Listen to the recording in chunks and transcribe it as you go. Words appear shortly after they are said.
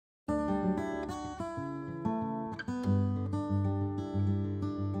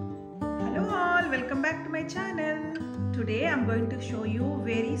welcome back to my channel. Today I'm going to show you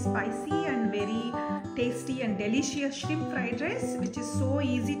very spicy and very tasty and delicious shrimp fried rice, which is so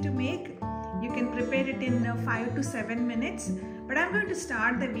easy to make. You can prepare it in 5 to 7 minutes. But I'm going to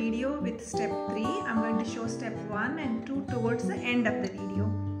start the video with step 3. I'm going to show step 1 and 2 towards the end of the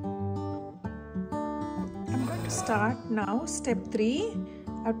video. I'm going to start now step 3.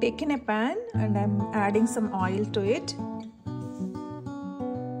 I've taken a pan and I'm adding some oil to it.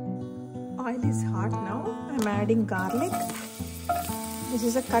 Oil is hot now. I'm adding garlic. This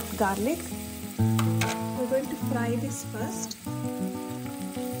is a cut garlic. We're going to fry this first.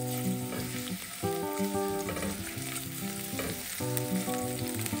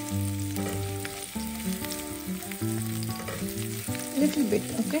 Little bit,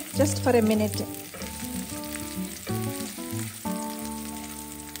 okay? Just for a minute.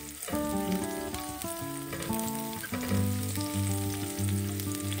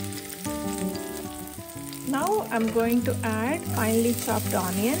 Now I'm going to add finely chopped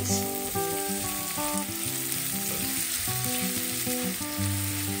onions.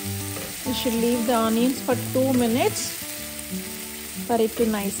 You should leave the onions for 2 minutes for it to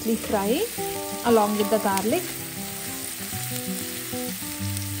nicely fry along with the garlic.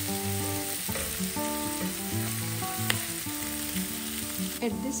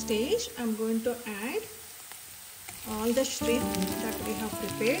 At this stage, I'm going to add all the shrimp that we have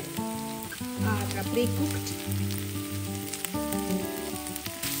prepared. Are pre-cooked.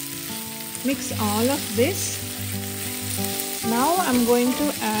 Mix all of this. Now I'm going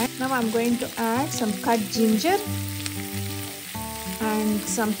to add some cut ginger and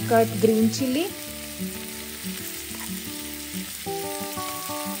some cut green chili.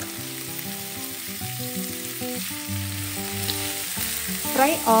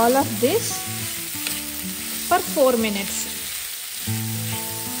 Fry all of this for 4 minutes.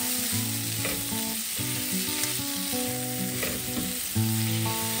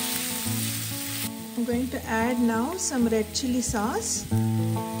 I'm going to add now some red chili sauce.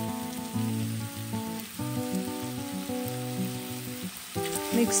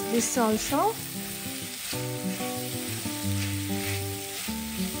 Mix this also.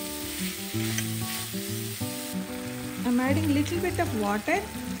 I'm adding a little bit of water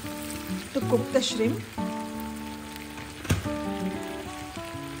to cook the shrimp.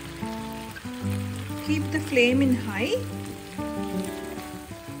 Keep the flame in high.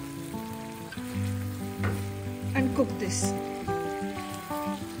 And cook this.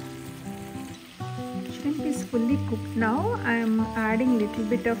 Shrimp is fully cooked now. I am adding little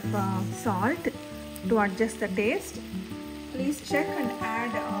bit of salt to adjust the taste. Please check and add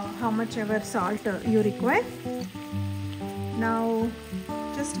how much ever salt you require. Now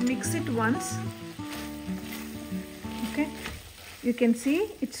just mix it once. Okay, you can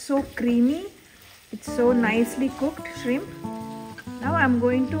see it's so creamy. It's so nicely cooked shrimp. Now I'm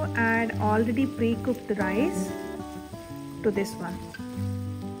going to add already pre-cooked rice to this one.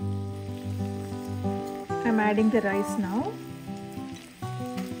 I'm adding the rice now.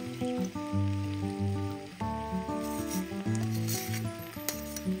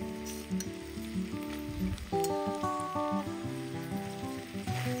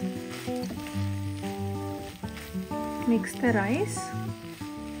 Mix the rice.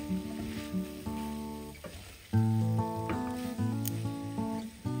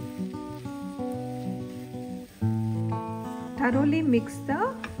 Thoroughly mix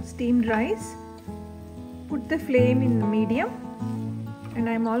the steamed rice. Put the flame in medium. And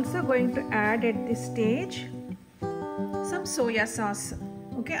I'm also going to add at this stage some soya sauce.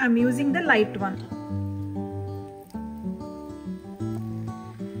 Okay, I'm using the light one.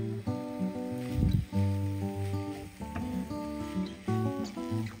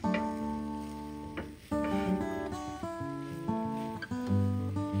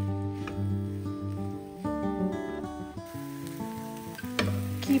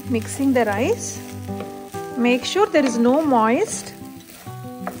 Keep mixing the rice. Make sure there is no moist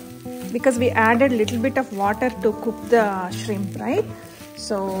because we added little bit of water to cook the shrimp, right?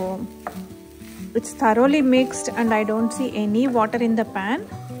 So it's thoroughly mixed and I don't see any water in the pan.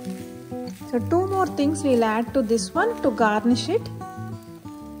 So 2 more things we'll add to this one to garnish it.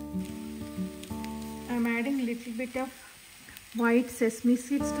 I'm adding little bit of white sesame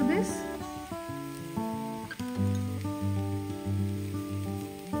seeds to this.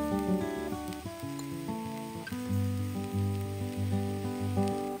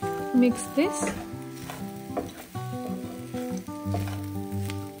 Mix this.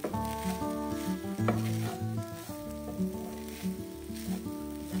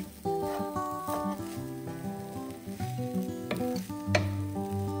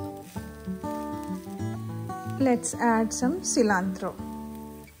 let's add some cilantro.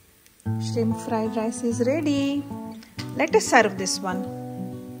 Shrimp fried rice is ready. Let us serve this one.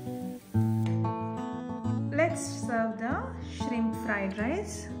 Let's serve the shrimp fried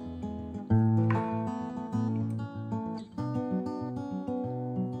rice.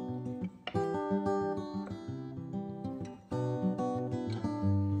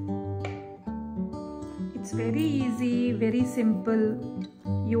 It's very easy, very simple.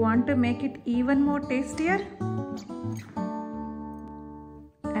 You want to make it even more tastier?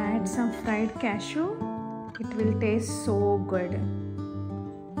 Add some fried cashew. It will taste so good.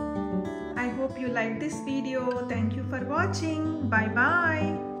 I hope you liked this video. Thank you for watching. Bye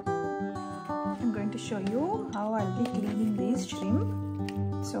bye. I'm going to show you how I'll be cleaning these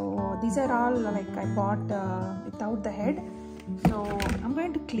shrimp. So these are all like I bought without the head. So I'm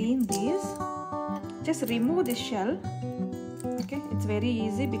going to clean these. Just remove this shell. Okay, it's very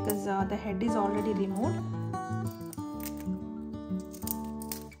easy because the head is already removed.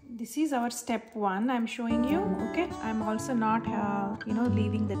 This is our step 1 I'm showing you. Okay, I'm also not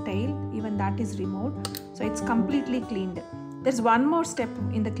leaving the tail, even that is removed, so it's completely cleaned. There's one more step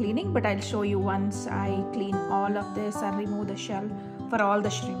in the cleaning, but I'll show you once I clean all of this and remove the shell for all the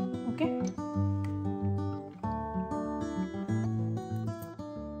shrimp. Okay,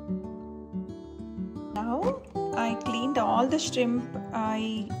 now I cleaned all the shrimp.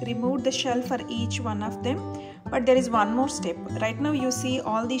 I removed the shell for each one of them. But there is one more step. Right now you see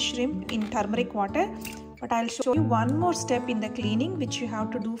all the shrimp in turmeric water, but I'll show you one more step in the cleaning which you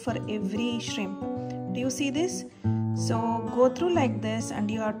have to do for every shrimp. Do you see this? So go through like this and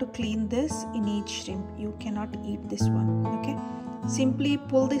you have to clean this in each shrimp. You cannot eat this one. Okay, simply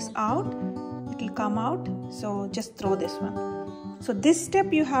pull this out, it will come out, so just throw this one. So this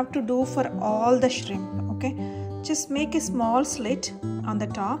step you have to do for all the shrimp. Okay, just make a small slit on the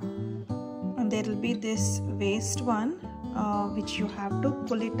top. There will be this waste one which you have to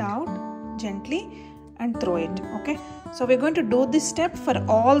pull it out gently and throw it. Okay, so we're going to do this step for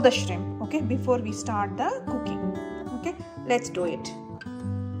all the shrimp, okay, before we start the cooking. Okay, let's do it.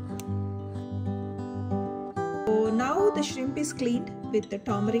 So now the shrimp is cleaned with the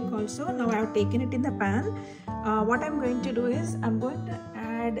turmeric also. Now I have taken it in the pan. What I'm going to do is I'm going to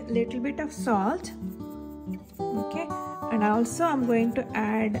add a little bit of salt. Okay, and also I'm going to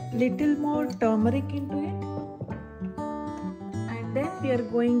add little more turmeric into it, and then we are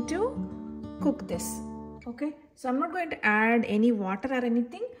going to cook this. Okay, so I'm not going to add any water or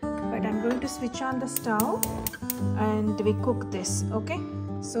anything, but I'm going to switch on the stove and we cook this. Okay,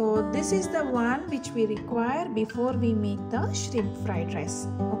 so this is the one which we require before we make the shrimp fried rice.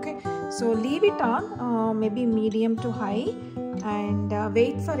 Okay, so leave it on maybe medium to high and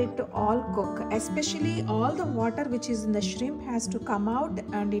wait for it to all cook. Especially all the water which is in the shrimp has to come out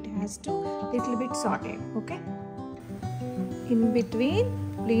and it has to little bit sauteed. Okay, in between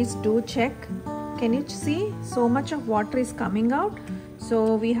please do check. Can you see so much of water is coming out?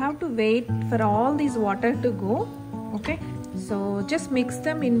 So we have to wait for all this water to go. Okay, so just mix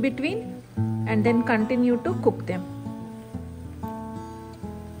them in between and then continue to cook them.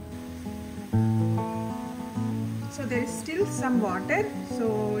 So there is still some water,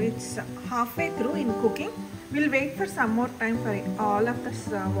 so it's halfway through in cooking. We'll wait for some more time for all of this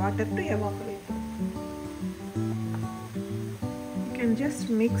water to evaporate. You can just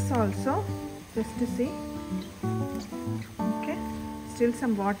mix also, just to see. Okay, still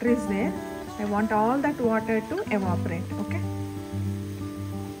some water is there. I want all that water to evaporate. Okay.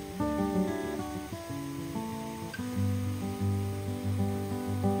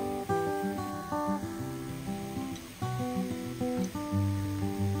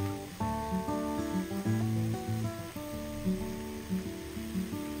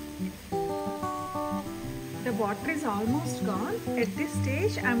 The water is almost gone. At this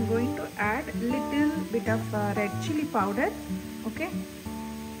stage I'm going to add little bit of red chili powder. Okay,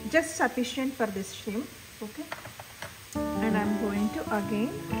 just sufficient for this shrimp. Okay, and I'm going to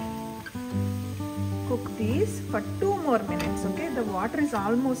again cook these for 2 more minutes. Okay, the water is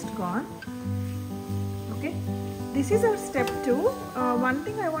almost gone. Okay, this is our step 2. One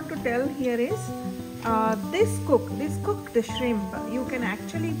thing I want to tell here is this cooked shrimp you can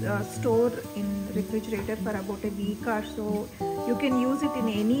actually store in refrigerator for about a week or so. You can use it in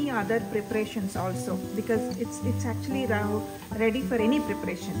any other preparations also, because it's actually ready for any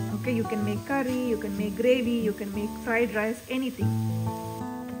preparation. Okay, you can make curry, you can make gravy, you can make fried rice, anything.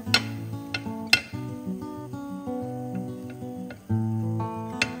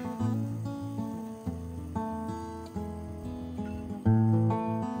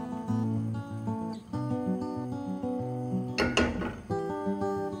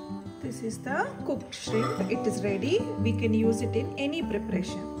 This is the cooked shrimp. It is ready. We can use it in any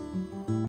preparation.